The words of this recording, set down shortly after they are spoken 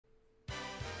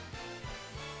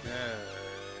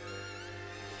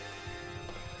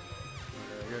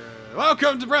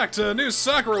Welcome back to New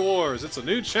Sakura Wars. It's a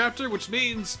new chapter, which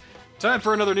means time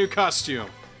for another new costume.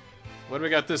 What do we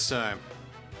got this time?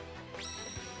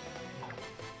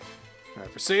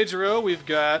 Alright, for Seijiro, we've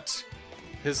got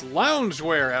his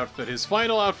loungewear outfit, his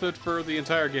final outfit for the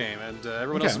entire game, and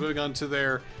everyone else is moving on to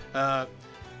their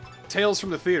tails from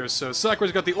the theater. So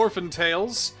Sakura's got the orphan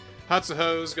tails.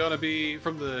 Hatsuho's gonna be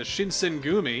from the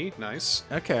Shinsengumi. Nice.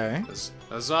 Okay.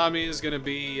 Azami is gonna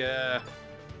be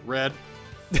red.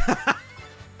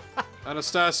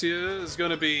 Anastasia is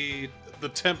gonna be the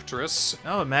Temptress.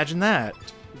 Oh, imagine that.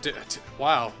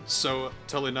 Wow, so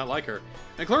totally not like her.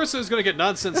 And Clarissa is gonna get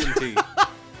nonsense and tea.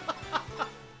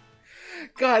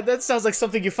 God, that sounds like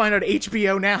something you find on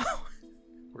HBO now.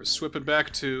 We're swipping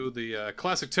back to the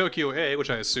classic Tokyo A, which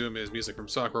I assume is music from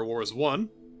Sakura Wars 1.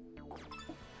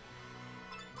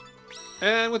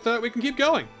 And with that, we can keep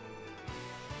going.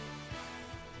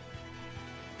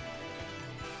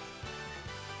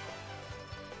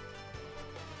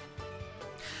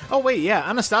 Oh, wait, yeah,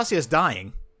 Anastasia's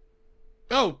dying.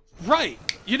 Oh, right!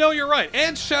 You know, you're right.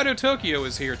 And Shadow Tokyo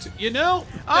is here, too. You know?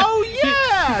 Oh,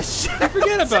 yeah! I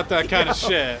forget about that kind of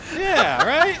shit. Yeah,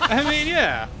 right? I mean,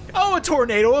 yeah. Oh, a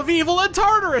tornado of evil and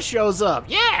Tartarus shows up!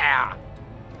 Yeah!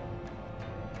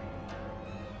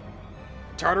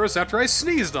 Tartarus after I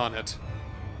sneezed on it.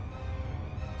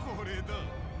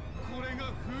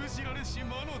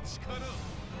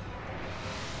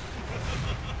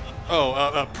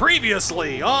 Oh,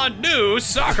 previously on New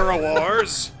Sakura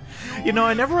Wars! You know,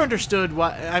 I never understood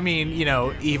why, I mean, you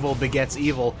know, evil begets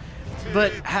evil,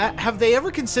 but have they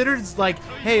ever considered, like,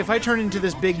 hey, if I turn into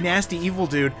this big, nasty, evil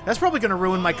dude, that's probably gonna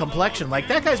ruin my complexion. Like,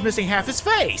 that guy's missing half his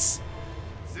face!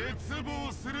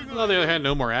 Well, on the other hand,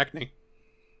 no more acne.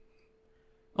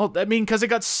 Oh, I mean, because it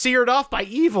got seared off by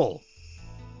evil.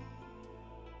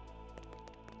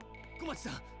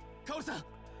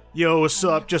 Yo, what's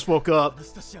up? Just woke up.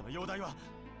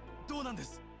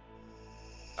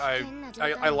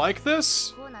 I like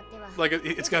this. Like,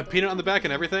 it's got peanut on the back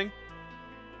and everything.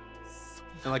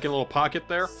 And like a little pocket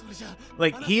there.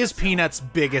 Like, he is Peanut's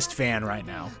biggest fan right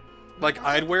now. Like,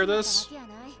 I'd wear this.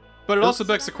 But it also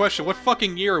begs the question, what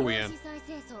fucking year are we in?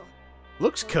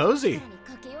 Looks cozy.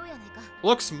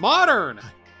 Looks modern!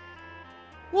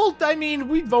 Well, I mean,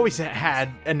 we've always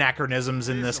had anachronisms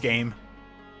in this game.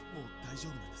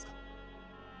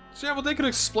 Yeah, well, they could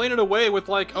explain it away with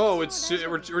like, oh, we're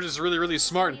just really, really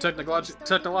smart and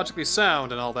technologically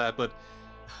sound and all that, but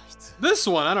this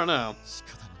one, I don't know.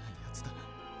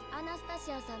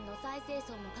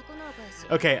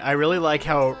 Okay, I really like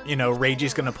how, you know,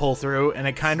 Reiji's gonna pull through, and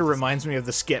it kind of reminds me of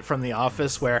the skit from The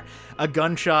Office where a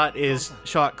gunshot is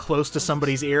shot close to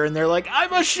somebody's ear, and they're like,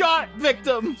 I'm a shot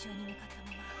victim!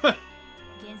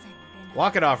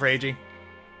 Walk it off, Reiji.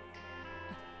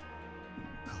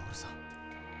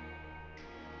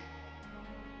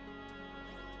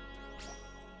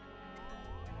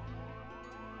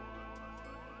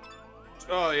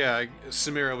 Oh yeah,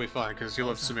 Sumire will be fine, because you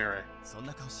love Sumire.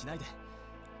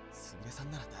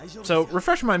 So,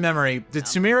 refresh my memory, did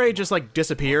Sumire just, like,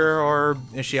 disappear, or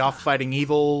is she off fighting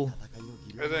evil?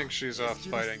 I think she's off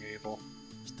fighting evil.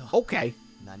 Okay.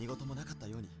 I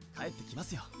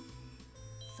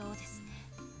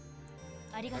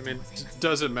mean,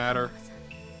 does it matter?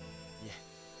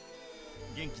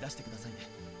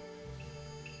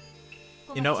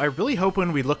 You know, I really hope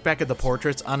when we look back at the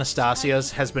portraits,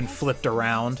 Anastasia's has been flipped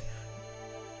around.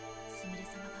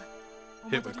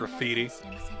 Hit with graffiti.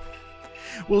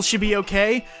 Will she be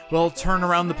okay? Well, turn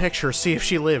around the picture, see if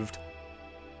she lived.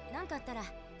 There's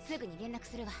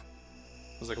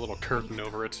like a little curtain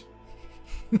over it.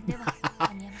 And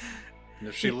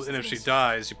if she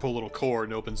dies, you pull a little cord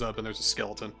and it opens up and there's a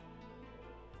skeleton.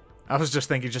 I was just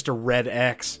thinking just a red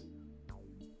X.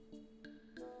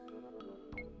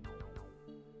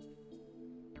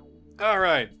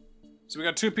 Alright, so we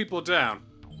got 2 people down.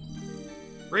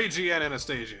 Reiji and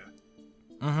Anastasia.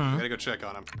 Mm-hmm. Gotta go check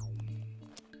on him.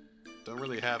 Don't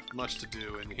really have much to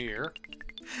do in here.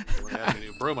 Don't really have any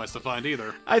new bromides to find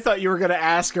either. I thought you were gonna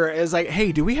ask her, as like,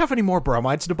 hey, do we have any more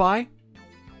bromides to buy?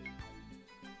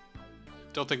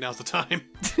 Don't think now's the time.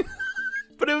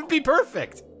 But it would be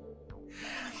perfect.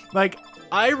 Like,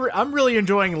 I'm really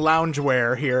enjoying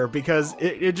loungewear here because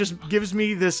it just gives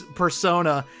me this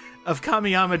persona of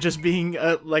Kamiyama just being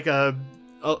like a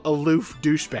aloof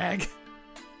douchebag.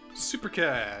 Super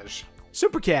cash.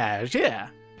 Super cash, yeah.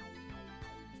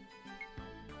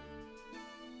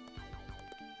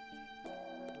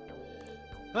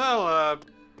 Well, again,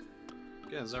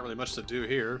 there's not really much to do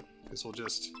here. Guess we'll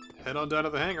just head on down to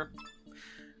the hangar.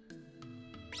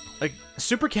 Like,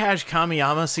 Super Cash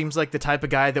Kamiyama seems like the type of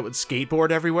guy that would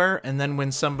skateboard everywhere, and then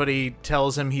when somebody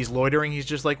tells him he's loitering, he's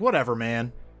just like, whatever,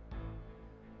 man.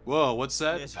 Whoa, what's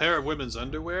that? A pair of women's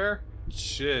underwear?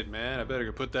 Shit, man, I better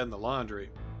go put that in the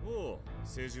laundry. Oh,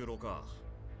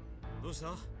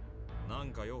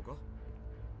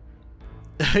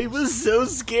 I was so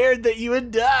scared that you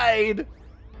had died.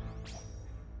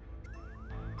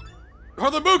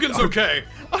 Are the Mugans okay?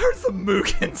 Are the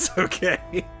Mugans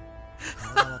okay?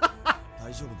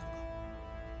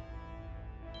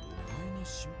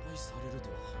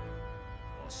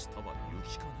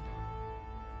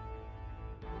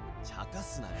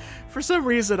 For some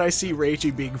reason, I see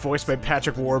Reiji being voiced by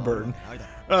Patrick Warburton.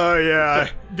 Oh yeah,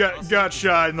 got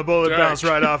shot and the bullet bounced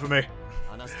right off of me.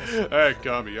 Hey,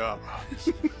 Kamiyama.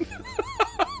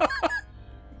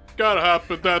 Gotta hop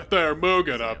with that there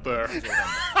Mugen up there.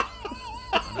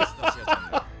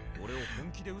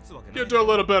 You do a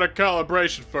little bit of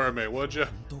calibration for me, would you?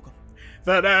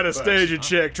 That Anastasia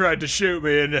chick tried to shoot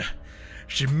me and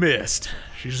she missed.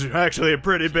 She's actually a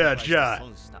pretty bad shot.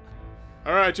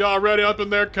 Alright, y'all ready up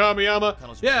in there,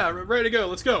 Kamiyama? Yeah, ready to go,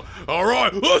 let's go.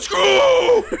 Alright, let's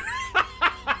go!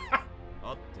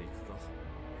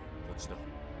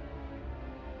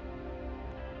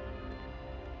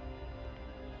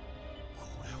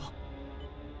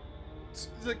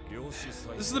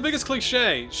 This is the biggest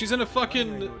cliche. She's in a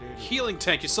fucking healing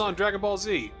tank you saw in Dragon Ball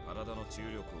Z.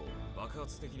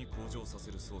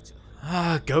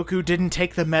 Goku didn't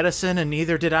take the medicine and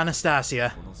neither did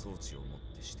Anastasia.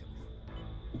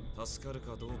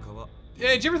 Yeah,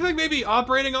 did you ever think maybe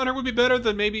operating on her would be better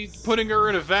than maybe putting her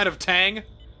in a vat of Tang?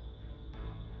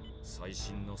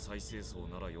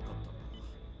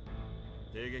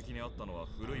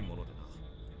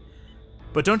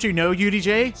 But don't you know,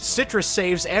 UDJ? Citrus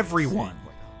saves everyone.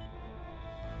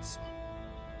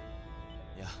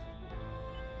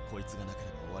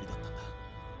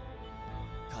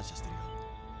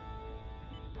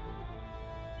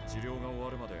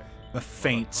 A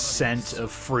faint scent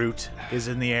of fruit is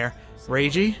in the air.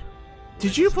 Reiji,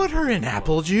 did you put her in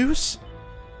apple juice?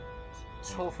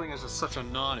 This whole thing is just such a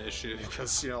non-issue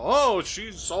because, you know, oh,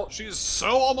 she's so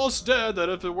almost dead that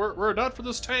if it were not for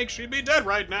this tank, she'd be dead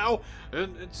right now.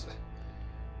 And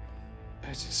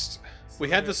we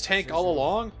had this tank all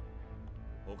along.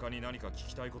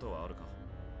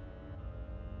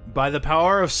 By the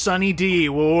power of Sunny D,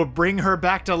 we'll bring her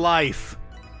back to life.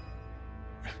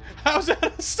 How's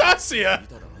Anastasia?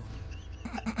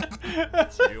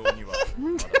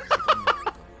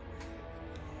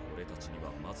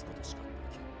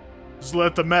 Just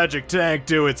let the magic tank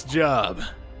do its job.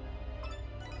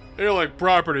 Healing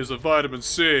properties of vitamin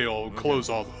C will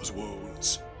close all those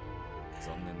wounds.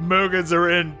 Mugans are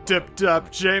in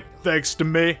tip-top shape, thanks to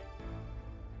me.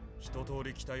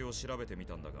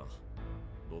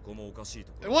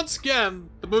 And once again,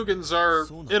 the Mugans are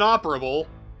inoperable.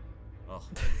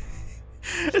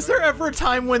 Is there ever a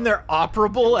time when they're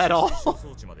operable at all?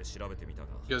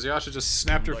 Because Yasha just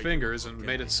snapped her fingers and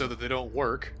made it so that they don't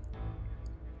work.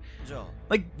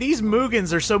 Like, these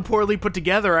Mugans are so poorly put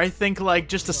together, I think, like,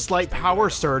 just a slight power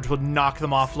surge would knock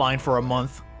them offline for a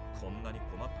month.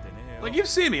 Like, you've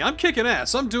seen me, I'm kicking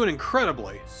ass, I'm doing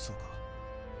incredibly.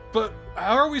 But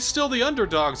how are we still the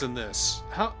underdogs in this?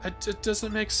 How? It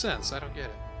doesn't make sense, I don't get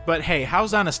it. But hey,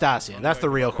 how's Anastasia? That's the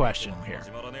real question here.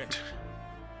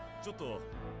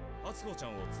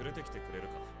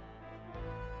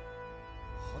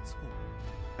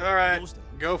 Alright,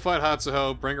 go find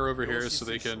Hatsuho, bring her over here so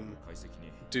they can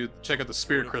check out the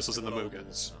spirit crystals in the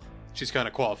Mugans. She's kind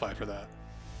of qualified for that.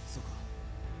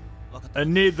 I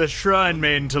need the Shrine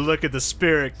Maiden to look at the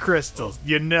spirit crystals,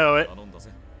 you know it.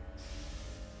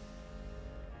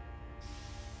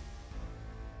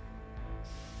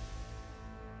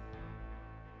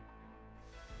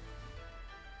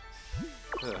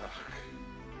 Ugh.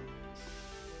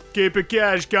 Keep it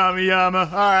cash,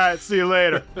 Kamiyama. Alright, see you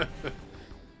later.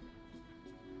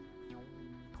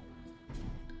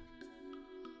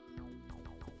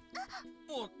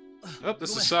 Oh,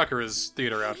 this is Sakura's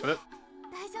theater outfit.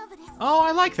 Oh,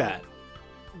 I like that.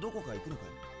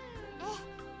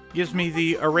 Gives me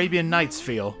the Arabian Nights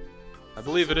feel. I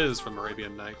believe it is from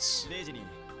Arabian Nights. It's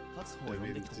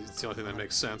the only thing that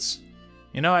makes sense.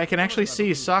 You know, I can actually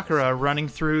see Sakura running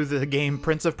through the game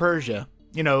Prince of Persia.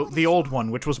 You know, the old one,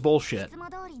 which was bullshit.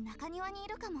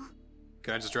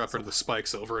 Can I just drop her to the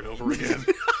spikes over and over again?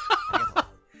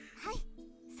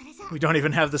 We don't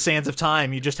even have the Sands of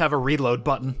Time, you just have a reload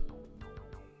button.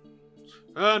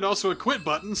 And also a quit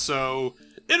button, so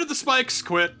into the spikes,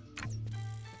 quit.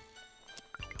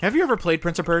 Have you ever played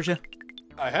Prince of Persia?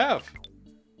 I have.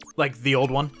 Like the old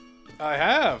one? I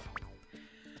have.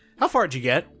 How far'd you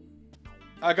get?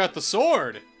 I got the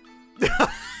sword.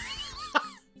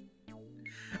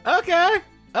 Okay.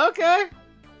 Okay.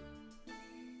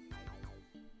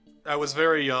 I was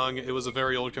very young. It was a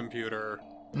very old computer.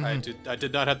 I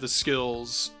did not have the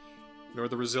skills nor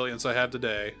the resilience I have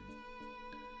today.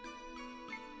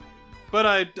 But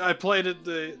I played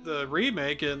the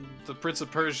remake in the Prince of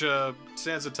Persia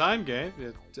Sands of Time game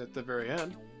at the very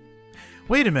end.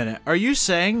 Wait a minute. Are you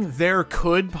saying there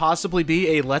could possibly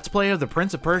be a Let's Play of the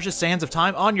Prince of Persia Sands of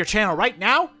Time on your channel right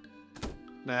now?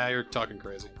 Nah, you're talking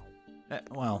crazy.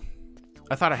 Well,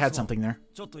 I thought I had something there.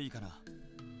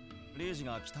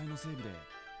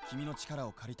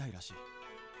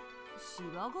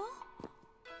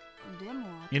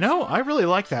 You know, I really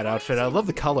like that outfit. I love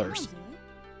the colors.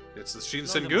 It's the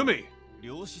Shinsengumi.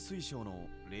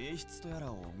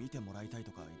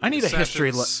 I need a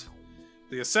history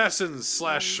the assassins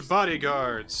slash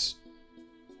bodyguards.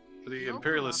 The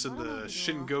Imperialists in the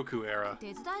Shingoku era.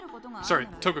 Sorry,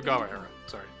 Tokugawa era.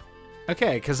 Sorry.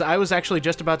 Okay, because I was actually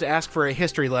just about to ask for a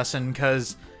history lesson,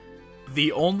 because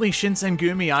the only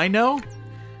Shinsengumi I know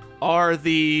are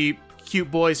the cute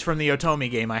boys from the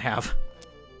Otomi game I have.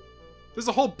 There's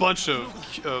a whole bunch of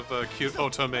cute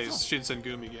Otome's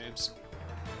Shinsengumi games.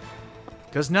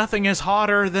 Because nothing is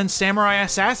hotter than samurai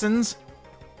assassins.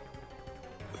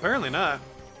 Apparently not.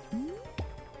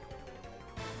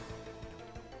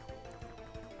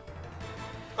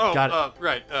 Oh,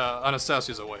 right.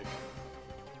 Anastasia's awake.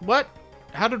 What?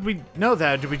 How did we know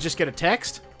that? Did we just get a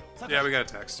text? Yeah, we got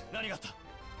a text.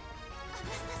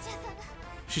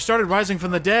 She started rising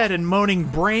from the dead and moaning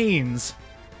brains.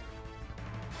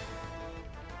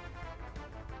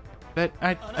 But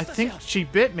I think she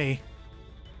bit me.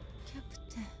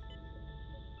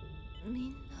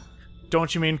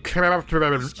 Don't you mean... That's what I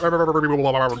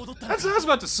was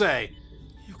about to say.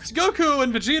 Goku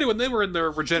and Vegeta, when they were in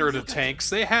their regenerative tanks,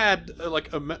 they had like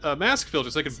a mask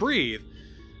filter so they could breathe.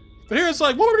 But here it's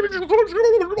like...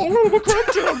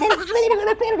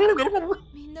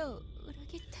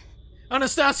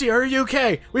 Anastasia, are you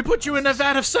okay? We put you in a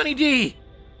vat of Sunny D!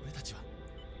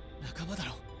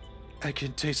 I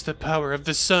can taste the power of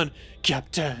the sun,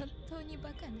 Captain.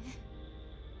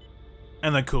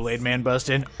 And the Kool-Aid Man busts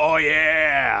in, oh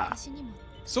yeah!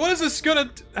 So what is this gonna...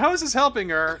 How is this helping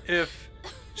her if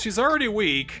she's already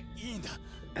weak?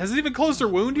 Has it even closed her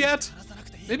wound yet?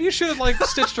 Maybe you should have, like,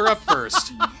 stitched her up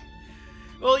first.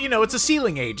 Well, you know, it's a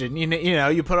sealing agent. You know,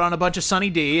 you put on a bunch of Sunny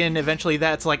D, and eventually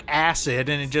that's like acid,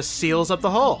 and it just seals up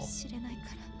the hole.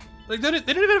 Like, they didn't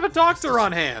even have a doctor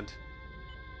on hand.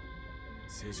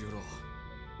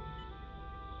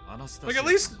 Like, at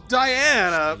least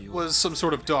Diana was some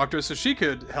sort of doctor, so she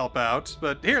could help out.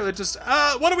 But here, they just,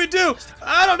 what do we do?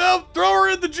 I don't know, throw her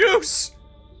in the juice!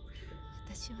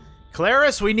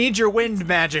 Claris, we need your wind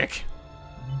magic.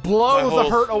 Blow the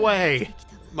hurt away.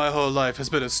 My whole life has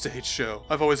been a stage show.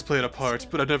 I've always played a part,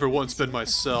 but I've never once been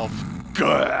myself.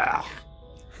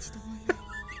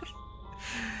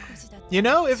 You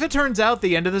know, if it turns out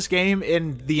the end of this game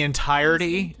in the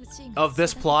entirety of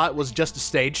this plot was just a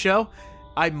stage show,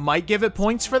 I might give it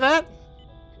points for that.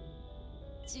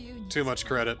 Too much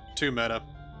credit. Too meta.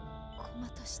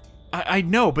 I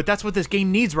know, but that's what this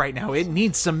game needs right now. It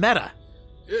needs some meta.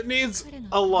 It needs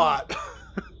a lot.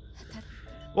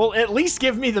 Well, at least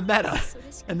give me the meta,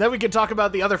 and then we can talk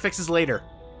about the other fixes later.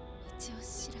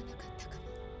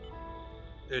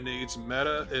 It needs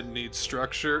meta, it needs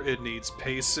structure, it needs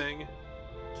pacing.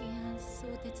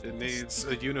 It needs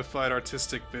a unified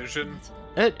artistic vision.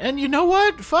 And you know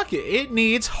what? Fuck it. It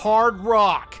needs hard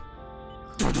rock.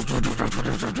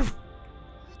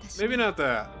 Maybe not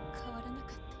that.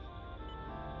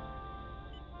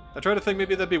 I try to think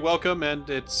maybe that'd be welcome, and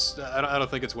it's... I don't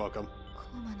think it's welcome.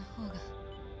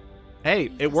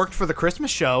 Hey, it worked for the Christmas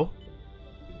show.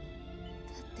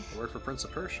 It worked for Prince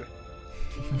of Persia.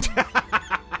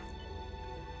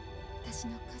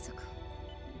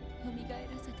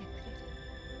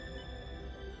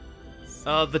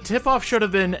 The tip-off should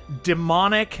have been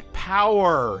demonic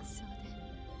power.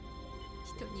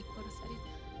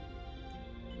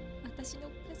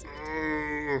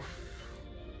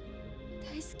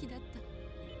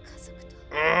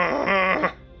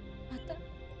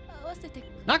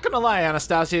 Not gonna lie,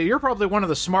 Anastasia, you're probably one of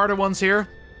the smarter ones here.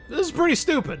 This is pretty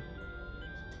stupid.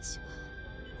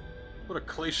 What a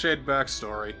cliched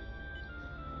backstory.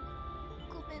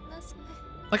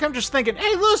 Like, I'm just thinking,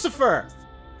 hey, Lucifer!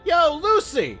 Yo,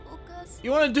 Lucy! You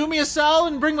wanna do me a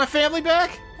solid and bring my family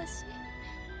back?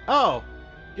 Oh,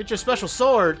 get your special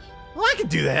sword? Well, I could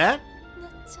do that.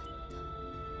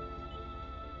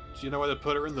 Do you know why they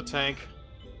put her in the tank?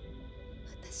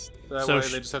 That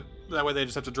way they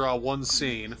just have to draw one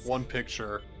scene, one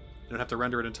picture. They don't have to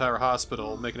render an entire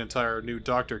hospital, make an entire new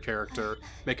doctor character,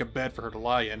 make a bed for her to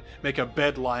lie in, make a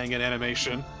bed lying in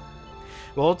animation.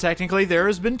 Well, technically there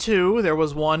has been 2. There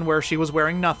was one where she was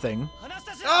wearing nothing.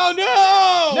 Oh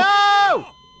no! No!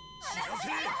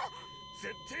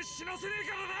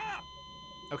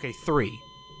 Okay, 3.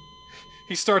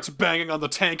 He starts banging on the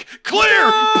tank.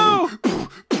 Clear! No!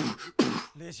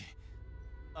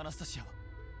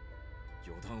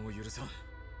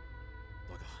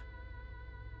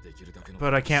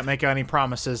 But I can't make any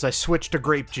promises. I switched to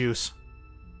grape juice.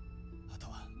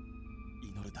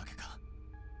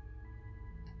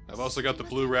 I've also got the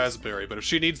blue raspberry, but if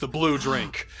she needs the blue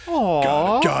drink,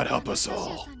 Aww. God help us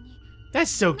all.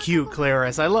 That's so cute,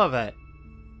 Claris. I love it.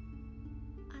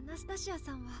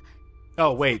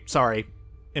 Oh, wait, sorry.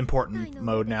 Important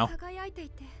mode now.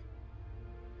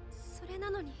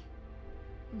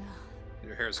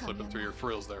 Your hair's clipping through your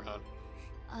frills there, hon.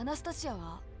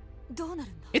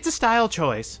 It's a style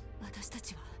choice.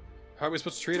 How are we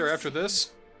supposed to treat her after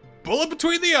this? Bullet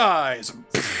between the eyes!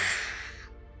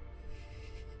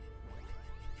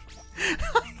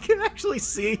 I can actually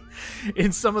see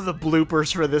in some of the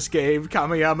bloopers for this game,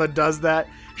 Kamiyama does that,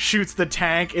 shoots the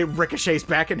tank, it ricochets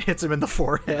back and hits him in the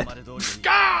forehead.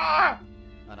 God!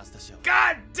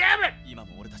 God damn it!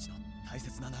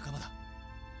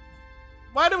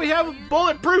 Why do we have a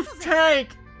bulletproof tank?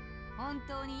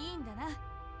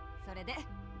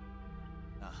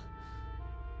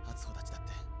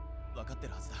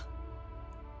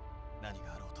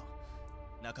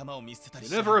 We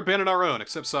never abandon our own,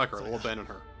 except Sakura. We'll abandon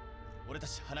her.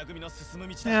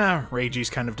 Yeah, Reiji's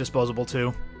kind of disposable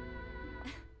too.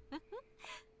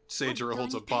 Seijiro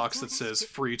holds a box that says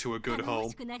 "Free to a good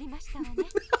home."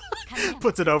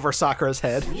 Puts it over Sakura's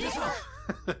head.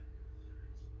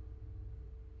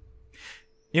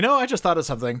 You know, I just thought of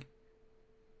something.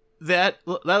 That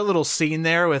little scene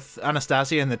there with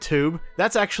Anastasia in the tube,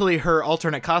 that's actually her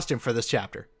alternate costume for this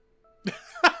chapter.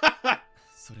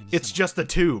 It's just a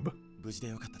tube.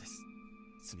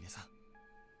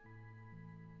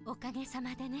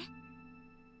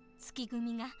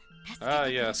 Ah,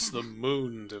 yes, the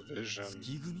Moon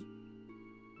Division.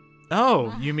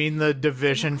 Oh, you mean the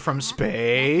division from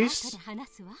space?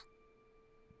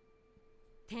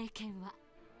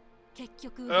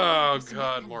 Oh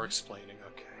god, more explaining,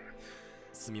 okay.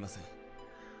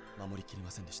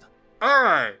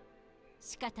 Alright!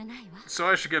 So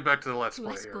I should get back to the Let's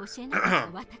Play here.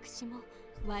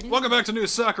 Welcome back to New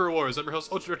Sakura Wars. I'm your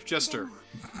host, Ultra Jester.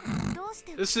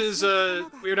 This is,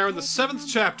 we are now in the 7th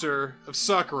chapter of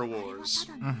Sakura Wars.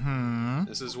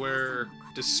 This is where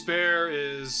despair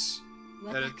is...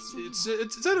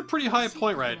 It's at a pretty high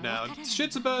point right now.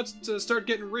 Shit's about to start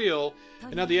getting real,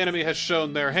 and now the enemy has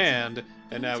shown their hand,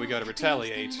 and now we gotta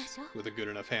retaliate with a good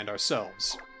enough hand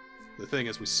ourselves. The thing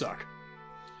is, we suck.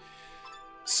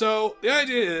 So, the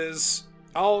idea is,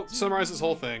 I'll summarize this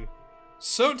whole thing.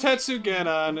 Sotetsu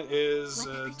Genon is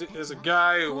a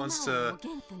guy who wants to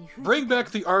bring back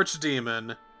the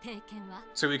Archdemon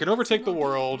so he can overtake the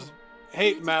world.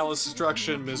 Hate, malice,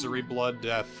 destruction, misery, blood,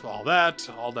 death, all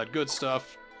that good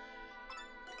stuff.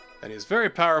 And he's very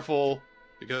powerful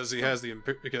because he has the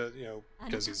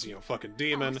because he's fucking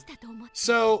demon.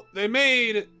 So they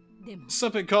made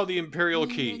something called the Imperial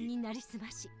Key,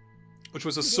 which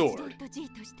was a sword.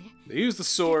 They used the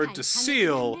sword to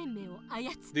seal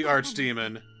the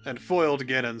Archdemon and foiled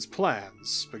Genon's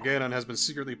plans. But Genon has been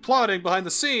secretly plotting behind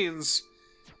the scenes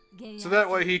so that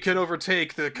way he can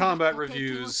overtake the combat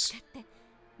reviews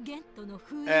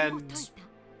and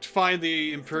find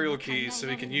the Imperial Key so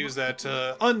he can use that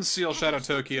to unseal Shadow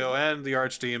Tokyo and the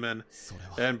Archdemon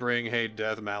and bring hate,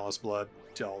 death, malice, blood,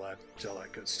 all that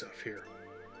good stuff here.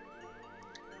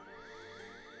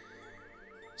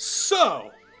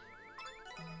 So,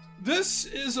 this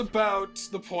is about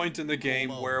the point in the game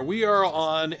where we are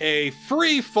on a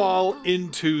free fall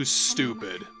into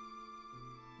stupid.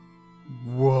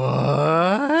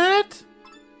 What?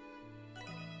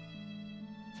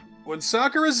 When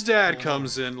Sakura's dad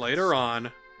comes in later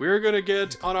on, we're gonna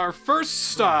get on our first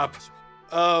stop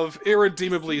of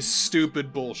irredeemably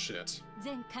stupid bullshit.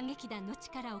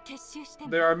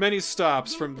 There are many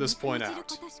stops from this point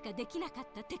out.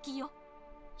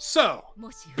 So,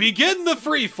 begin the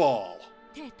free fall!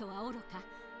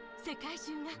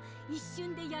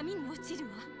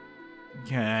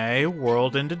 Okay,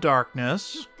 world into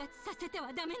darkness.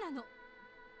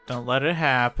 Don't let it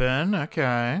happen,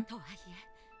 okay.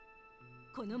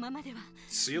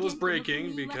 Seal is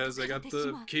breaking because they got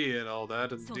the key and all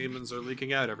that, and demons are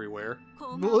leaking out everywhere.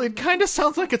 Well, it kind of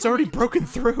sounds like it's already broken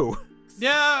through.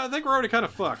 Yeah, I think we're already kind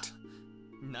of fucked.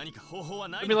 I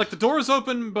mean, like, the door's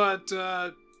open, but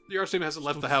the Archdemon hasn't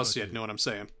left the house yet, you know what I'm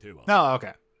saying? Oh,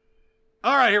 okay.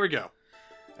 Alright, here we go.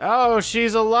 Oh,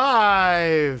 she's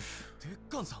alive.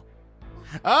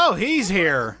 Oh, he's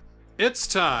here. It's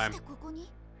time.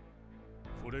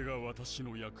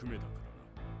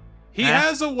 He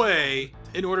has a way,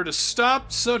 in order to stop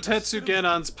Sotetsu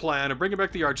Genon's plan of bringing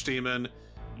back the Archdemon,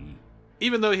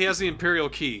 even though he has the Imperial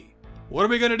Key. What are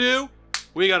we gonna do?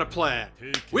 We got a plan.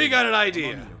 We got an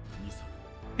idea.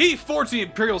 He forged the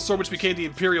Imperial Sword, which became the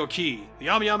Imperial Key. The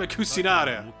Amiyama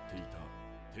Kusinada.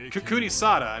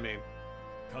 Kunisada, I mean.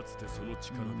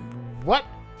 What?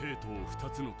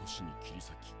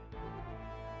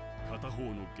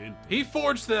 He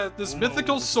forged this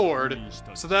mythical sword,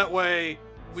 so that way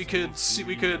we could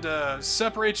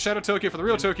separate Shadow Tokyo from the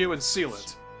real Tokyo and seal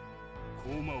it.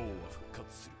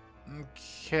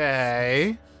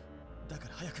 Okay.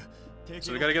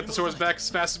 So we gotta get the swords back as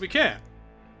fast as we can.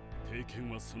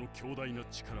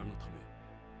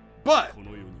 But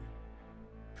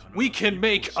we can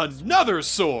make another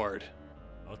sword.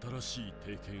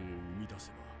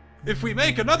 If we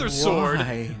make another sword,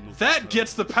 that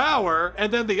gets the power,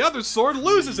 and then the other sword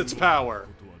loses its power.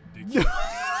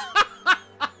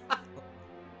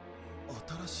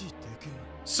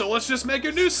 So let's just make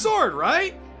a new sword,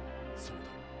 right?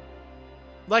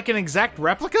 Like an exact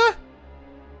replica?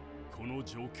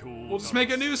 We'll just make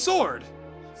a new sword.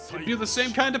 It'll be the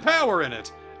same kind of power in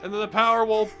it. And then the power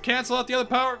will cancel out the other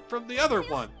power from the other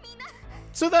one.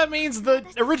 So that means the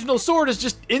original sword is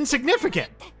just insignificant.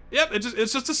 Yep,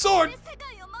 it's just a sword.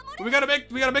 We gotta make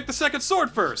the second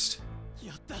sword first.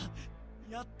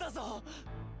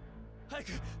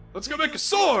 Let's go make a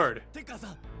sword.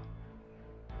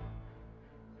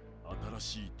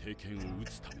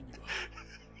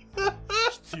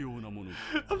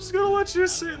 I'm just gonna let you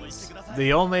say this.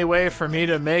 The only way for me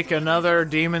to make another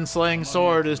demon-slaying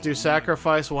sword is to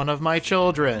sacrifice one of my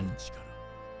children.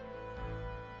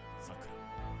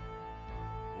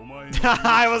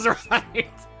 I was right.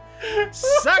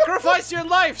 Sacrifice your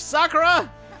life,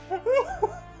 Sakura!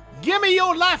 Give me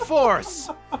your life force!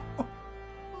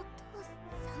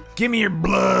 Give me your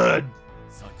blood!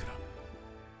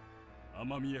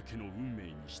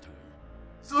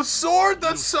 The sword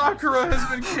that Sakura has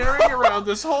been carrying around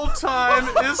this whole time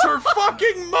is her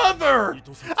fucking mother!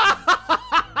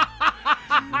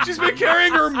 She's been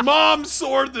carrying her mom's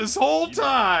sword this whole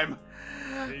time!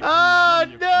 Oh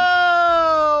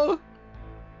no!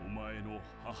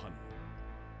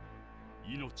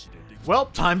 Well,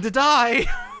 time to die!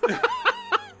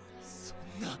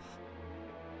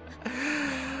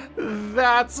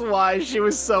 That's why she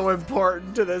was so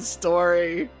important to this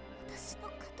story.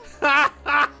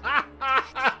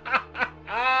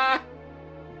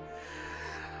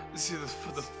 See,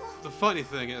 the funny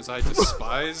thing is, I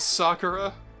despise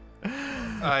Sakura.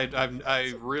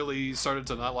 I really started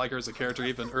to not like her as a character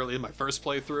even early in my first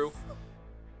playthrough.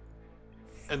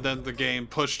 And then the game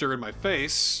pushed her in my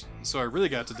face, so I really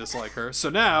got to dislike her. So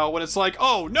now, when it's like,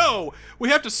 oh no, we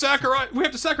have to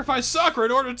sacrifice Sakura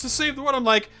in order to save the world, I'm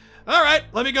like, alright,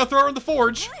 let me go throw her in the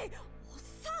forge.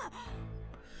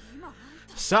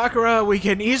 Sakura, we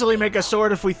can easily make a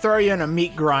sword if we throw you in a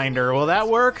meat grinder. Will that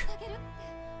work?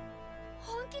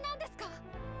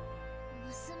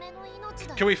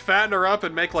 Can we fatten her up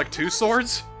and make like 2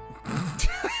 swords?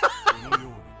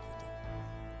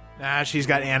 Nah, she's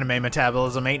got anime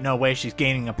metabolism. Ain't no way she's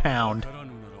gaining a pound.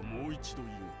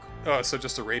 Oh, so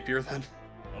just a rapier then?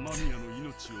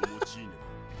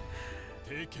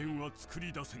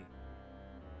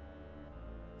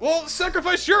 Well,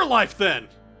 sacrifice your life then!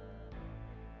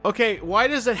 Okay, why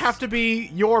does it have to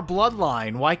be your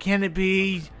bloodline? Why can't it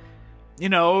be, you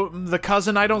know, the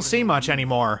cousin I don't see much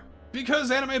anymore?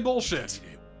 Because anime bullshit.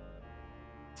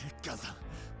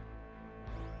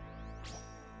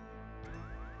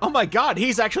 Oh my god,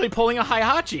 he's actually pulling a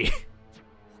Heihachi!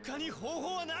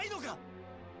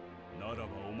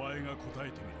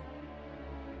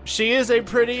 She is a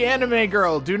pretty anime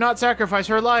girl. Do not sacrifice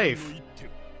her life.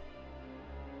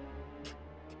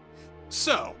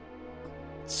 So,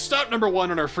 stop number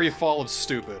 1 on our free fall of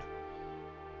stupid.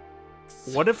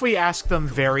 What if we ask them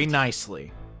very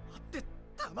nicely?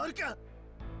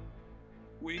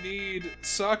 We need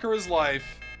Sakura's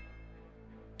life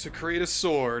to create a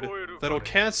sword that'll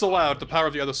cancel out the power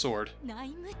of the other sword.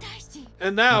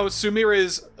 And now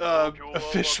Sumire's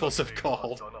officials have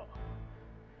called.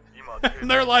 And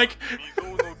they're like,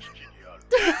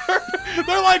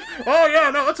 oh yeah,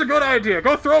 no, that's a good idea.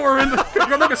 Go throw her in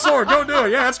go make a sword. Go do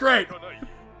it. Yeah, that's great.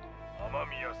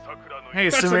 Hey,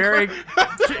 Sumire,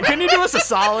 can you do us a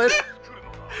solid?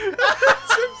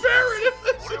 It's imperative.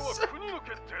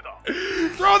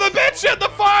 Throw the bitch in the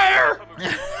fire!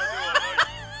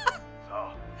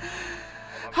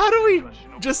 How do we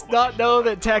just not know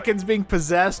that Tekken's being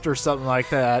possessed or something like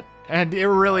that? And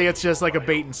it's just like a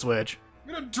bait and switch.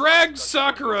 I'm gonna drag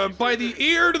Sakura by the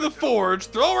ear to the forge,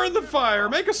 throw her in the fire,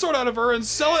 make a sword out of her, and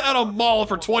sell it at a mall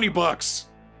for $20.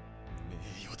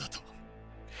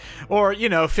 Or, you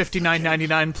know,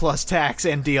 $59.99 plus tax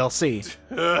and DLC.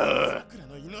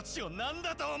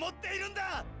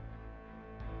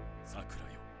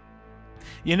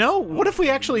 You know, what if we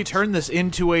actually turn this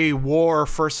into a war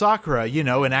for Sakura? You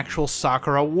know, an actual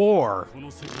Sakura war.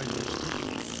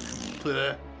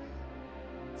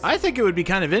 I think it would be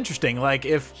kind of interesting, like,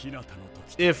 if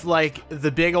like,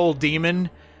 the big old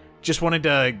demon just wanted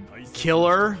to kill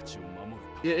her.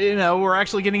 You know, we're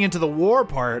actually getting into the war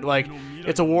part. Like,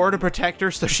 it's a war to protect her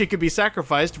so she could be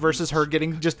sacrificed versus her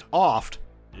getting just offed.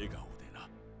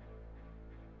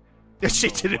 She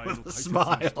did it with a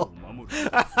smile.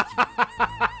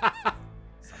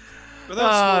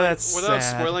 Without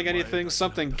spoiling anything,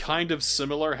 something kind of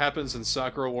similar happens in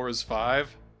Sakura Wars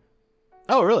 5.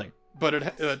 Oh, really?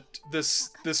 But this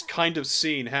kind of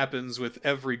scene happens with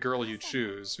every girl you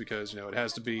choose, because, you know, it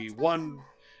has to be one,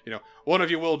 you know, one of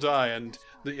you will die, and,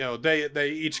 you know, they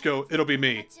each go, it'll be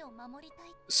me.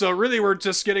 So really we're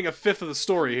just getting a fifth of the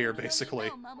story here,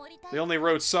 basically. They only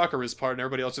wrote Sakura's part, and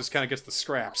everybody else just kind of gets the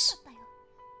scraps.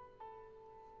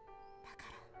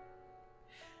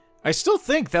 I still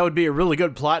think that would be a really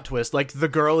good plot twist. Like, the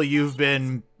girl you've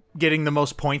been getting the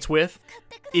most points with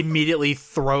immediately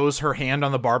throws her hand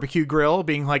on the barbecue grill,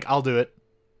 being like, I'll do it.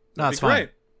 No, that's fine. Great.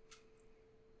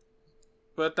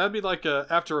 But that'd be like a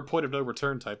after a point of no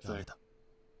return type thing.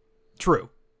 True.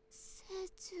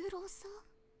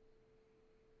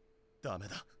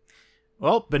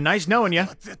 Well, been nice knowing you.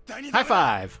 High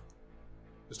five.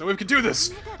 There's no way we can do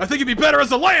this. I think it'd be better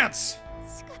as a lance.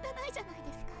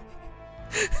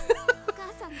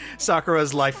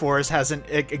 Sakura's life force hasn't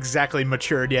exactly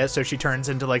matured yet, so she turns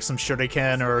into like some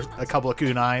shuriken or a couple of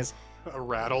kunais. A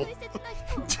rattle.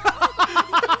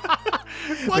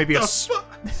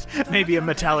 maybe a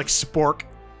metallic spork.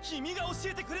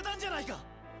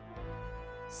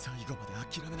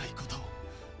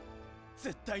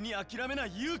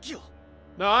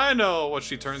 No, I know what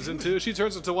she turns into. She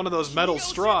turns into one of those metal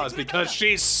straws because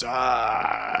she sucks.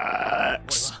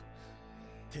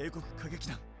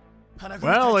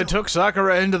 Well, I took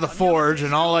Sakura into the forge,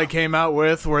 and all I came out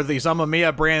with were these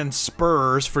Amamiya brand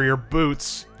spurs for your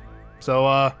boots. So,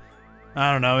 I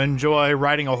don't know, enjoy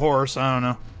riding a horse, I don't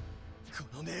know.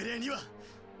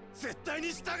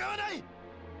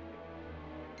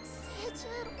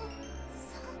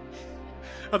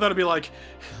 I thought it'd be like,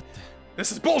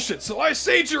 this is bullshit, so I,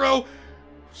 Seijiro,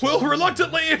 will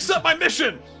reluctantly accept my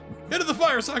mission! Into the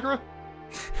fire, Sakura!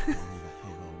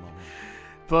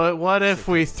 But what if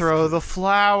we throw the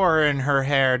flower in her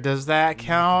hair? Does that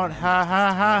count? Ha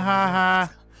ha ha ha ha.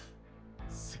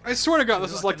 I swear to God,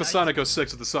 this is like the Sonic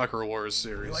 06 of the Sakura Wars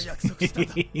series.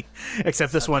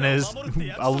 Except this one is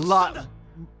a lot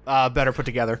better put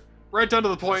together. Right down to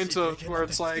the point of where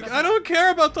it's like, I don't care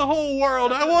about the whole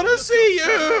world, I want to see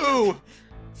you!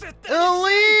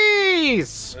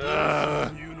 Elise!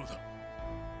 That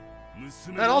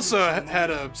also had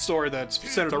a story that's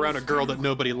centered around a girl that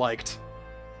nobody liked.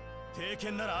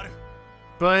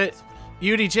 But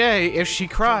UDJ, if she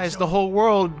cries, the whole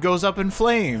world goes up in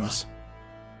flames.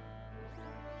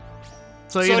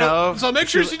 So you know. So make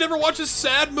sure she never watches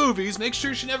sad movies. Make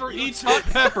sure she never eats hot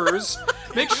peppers.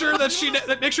 Make sure that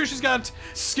she's got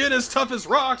skin as tough as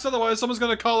rocks. Otherwise, someone's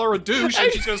gonna call her a douche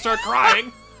and she's gonna start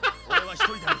crying.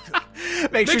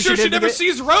 Make sure she never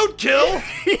sees roadkill.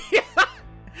 Yeah.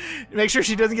 Make sure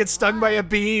she doesn't get stung by a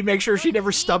bee. Make sure she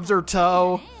never stubs her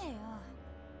toe.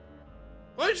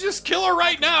 Why don't you just kill her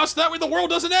right now so that way the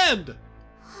world doesn't end?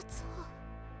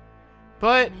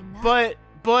 But,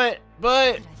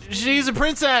 she's a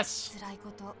princess!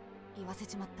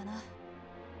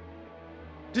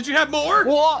 Did you have more?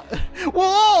 We'll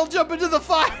all jump into the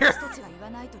fire!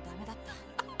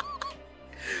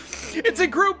 It's a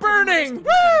group burning!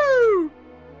 Woo!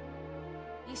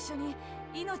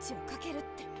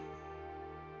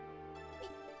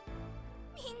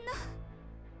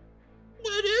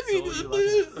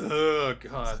 Oh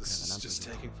god, this is just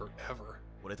taking forever.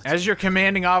 As your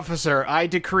commanding officer, I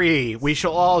decree we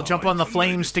shall all jump on the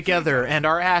flames together, and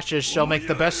our ashes shall make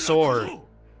the best sword.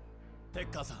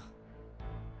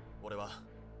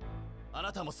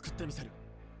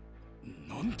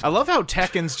 I love how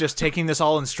Tekken's just taking this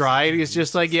all in stride. He's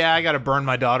just like, yeah, I gotta burn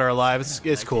my daughter alive.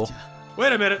 It's cool.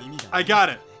 Wait a minute, I got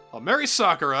it. I'll marry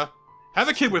Sakura, have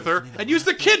a kid with her, and use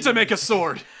the kid to make a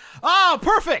sword! Oh,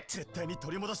 perfect!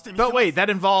 But wait, that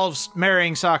involves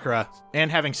marrying Sakura and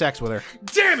having sex with her.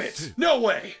 Damn it! No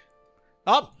way!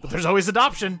 Oh, but there's always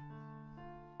adoption.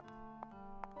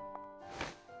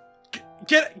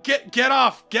 Get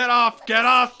off! Get off! Get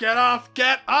off! Get off!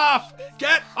 Get off!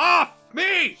 Get off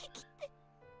me!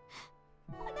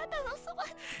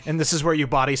 And this is where you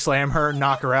body slam her,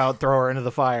 knock her out, throw her into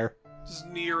the fire. Just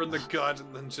knee her in the gut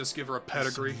and then just give her a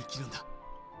pedigree.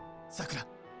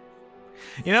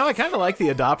 You know, I kind of like the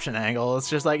adoption angle. It's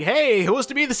just like, hey, who wants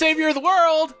to be the savior of the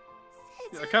world?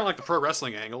 Yeah, I kind of like the pro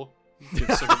wrestling angle. Give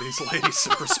some of these ladies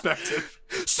some perspective.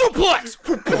 Suplex!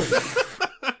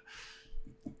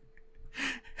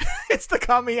 It's the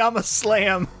Kamiyama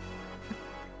Slam.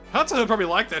 Hatsuha would probably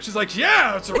like that. She's like,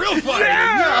 yeah, it's a real fight!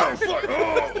 Yeah!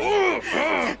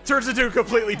 Yeah! Turns into a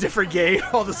completely different game.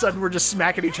 All of a sudden, we're just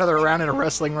smacking each other around in a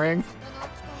wrestling ring.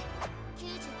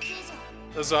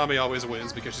 Azami always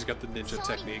wins because she's got the ninja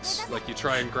techniques. Like, you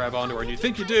try and grab onto her, and you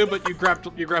think you do, but you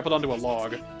grappled onto a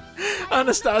log.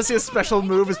 Anastasia's special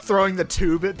move is throwing the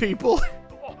tube at people.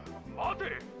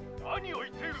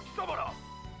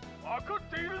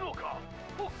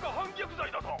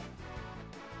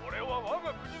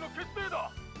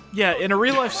 Yeah, in a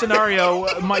real-life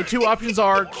scenario, my two options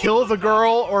are kill the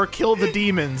girl or kill the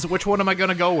demons. Which one am I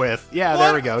gonna go with? Yeah,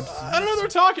 there we go. I don't know who they're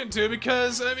talking to,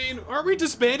 because, I mean, aren't we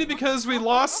disbanded because we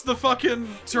lost the fucking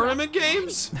tournament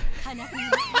games?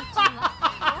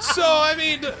 So, I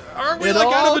mean, aren't we,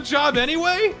 out of a job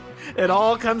anyway? It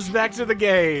all comes back to the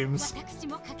games.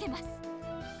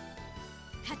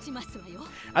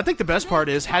 I think the best part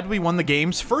is, had we won the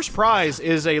games, first prize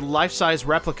is a life-size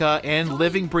replica and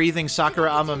living, breathing Sakura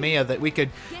Amamiya that we could,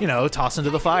 you know, toss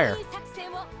into the fire.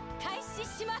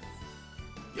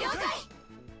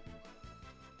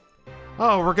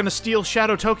 Oh, we're gonna steal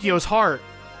Shadow Tokyo's heart.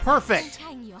 Perfect!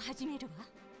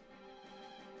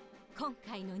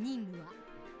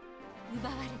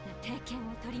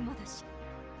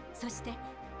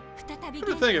 Come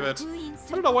to think of it,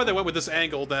 I don't know why they went with this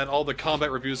angle that all the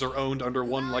combat reviews are owned under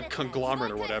one, like,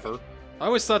 conglomerate or whatever. I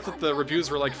always thought that the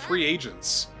reviews were like free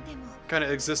agents. Kind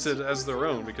of existed as their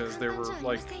own because they were,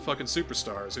 like, fucking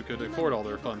superstars who could afford all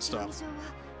their fun stuff.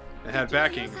 And had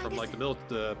backing from, like,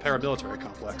 the paramilitary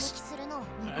complex.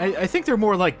 I think they're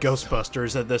more like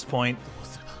Ghostbusters at this point.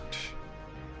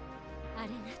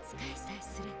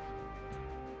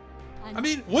 I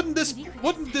mean, wouldn't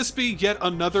this be yet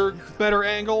another better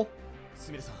angle?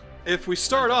 If we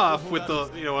start off with the,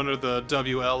 you know, under the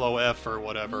WLOF or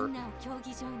whatever,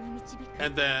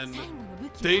 and then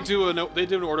they do an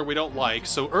order we don't like,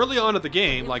 so early on in the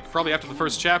game, like probably after the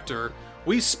first chapter,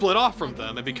 we split off from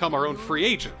them and become our own free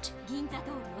agent.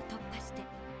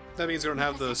 That means we don't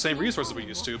have the same resources we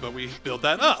used to, but we build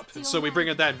that up. And so we bring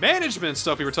in that management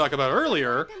stuff we were talking about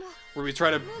earlier, where we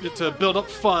try to build up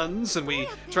funds, and we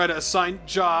try to assign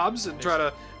jobs, and try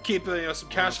to keep some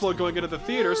cash flow going into the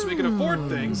theater so we can afford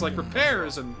things like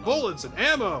repairs and bullets and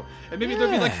ammo, and maybe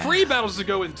there'll be like free battles to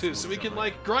go into so we can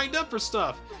like grind up for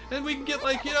stuff, and we can get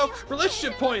like, you know,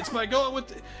 relationship points by going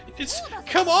with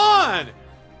come on!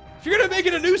 If you're gonna make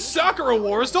it a new Sakura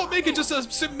Wars, don't make it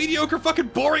just some mediocre fucking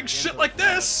boring shit like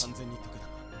this!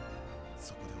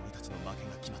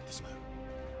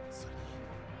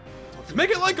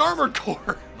 Make it like Armored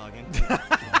Core!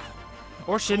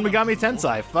 Or Shin Megami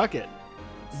Tensei, fuck it.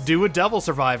 Do a Devil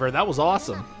Survivor, that was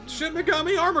awesome. Shin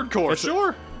Megami Armored Core,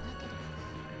 sure!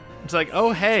 It's like,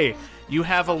 oh hey, you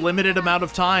have a limited amount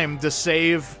of time to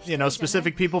save, you know,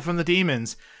 specific people from the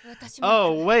demons.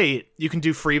 Oh wait, you can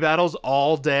do free battles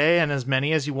all day and as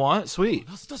many as you want? Sweet.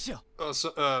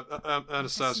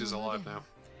 Anastasia's alive now.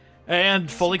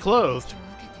 And fully clothed.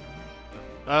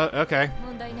 Okay.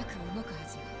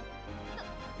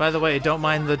 By the way, don't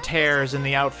mind the tears in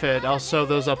the outfit. I'll sew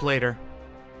those up later.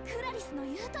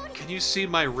 Can you see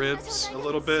my ribs a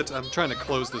little bit? I'm trying to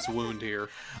close this wound here.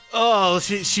 Oh,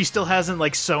 she still hasn't,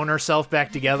 like, sewn herself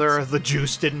back together. The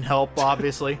juice didn't help,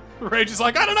 obviously. Rage is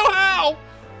like, I don't know how!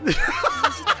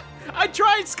 I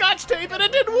tried Scotch tape and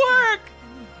it didn't work!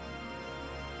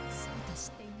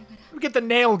 Let me get the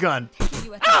nail gun.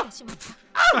 Ah!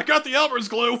 I got the Elmer's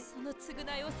glue!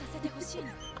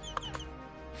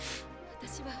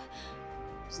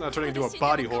 It's not turning into a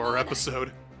body horror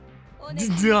episode.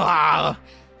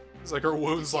 It's like her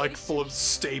wound's like full of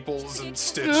staples and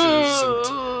stitches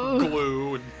and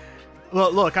glue and...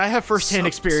 Look, I have first-hand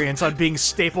experience on being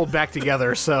stapled back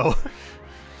together, so...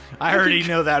 I already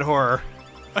know that horror.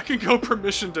 I can go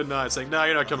permission denied, saying, nah,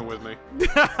 you're not coming with me.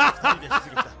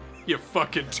 You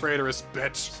fucking traitorous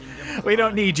bitch. We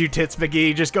don't need you, Tits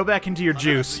McGee. Just go back into your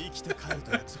juice.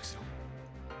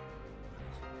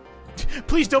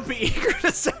 Please don't be eager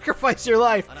to sacrifice your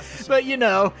life. But you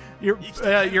know, you're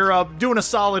doing a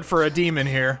solid for a demon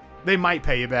here. They might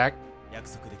pay you back.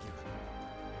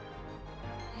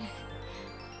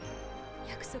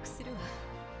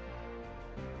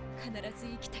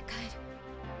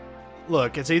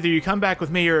 Look, it's either you come back with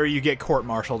me or you get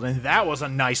court-martialed, and that was a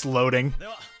nice loading.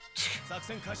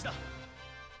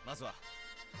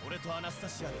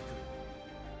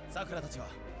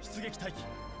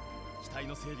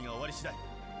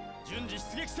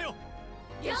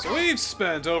 So we've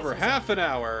spent over half an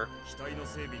hour.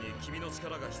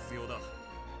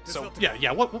 So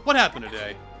yeah. What happened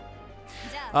today?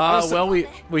 Well,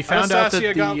 we found out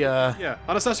that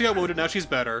Anastasia got wounded. Now she's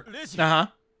better.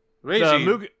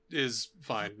 Reiji is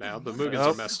fine now. The Mugans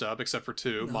are messed up, except for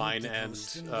two, mine and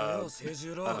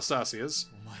Anastasia's.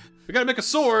 We gotta make a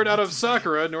sword out of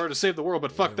Sakura in order to save the world,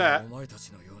 but fuck that.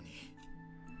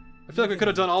 I feel like we could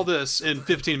have done all this in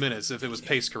 15 minutes if it was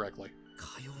paced correctly.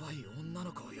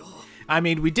 I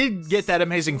mean, we did get that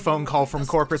amazing phone call from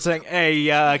corporate saying,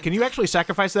 "Hey, can you actually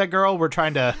sacrifice that girl? We're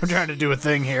trying to do a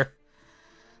thing here."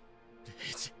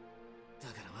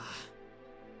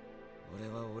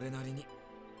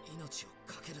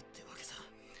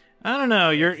 I don't know.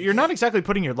 You're not exactly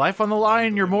putting your life on the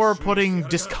line. You're more putting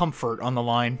discomfort on the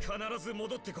line.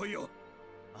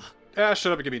 Ah,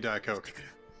 shut up and give me Diet Coke.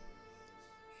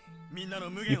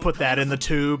 You put that in the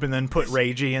tube and then put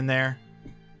Reiji in there.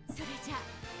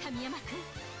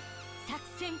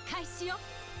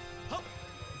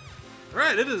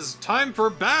 Alright, it is time for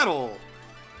battle!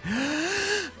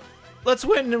 Let's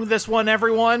win this one,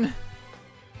 everyone!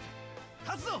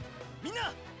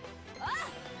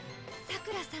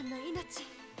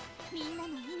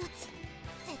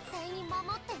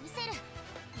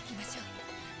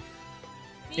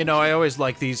 You know, I always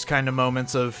like these kind of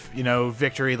moments of, you know,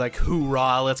 victory, like,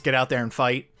 hoorah, let's get out there and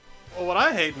fight. Well, what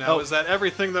I hate now is that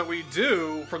everything that we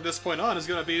do from this point on is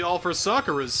going to be all for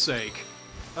Sakura's sake.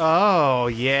 Oh,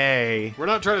 yay. We're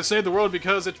not trying to save the world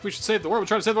because we should save the world. We're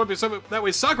trying to save the world because that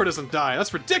way Sakura doesn't die.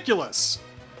 That's ridiculous!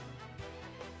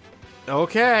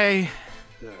 Okay.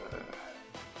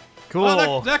 Cool.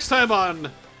 Well, next time on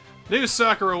New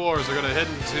Sakura Wars, we're going to head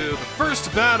into the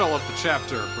first battle of the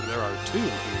chapter, for there are two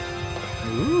here.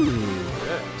 Ooh.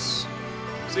 Yes.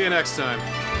 See you next time.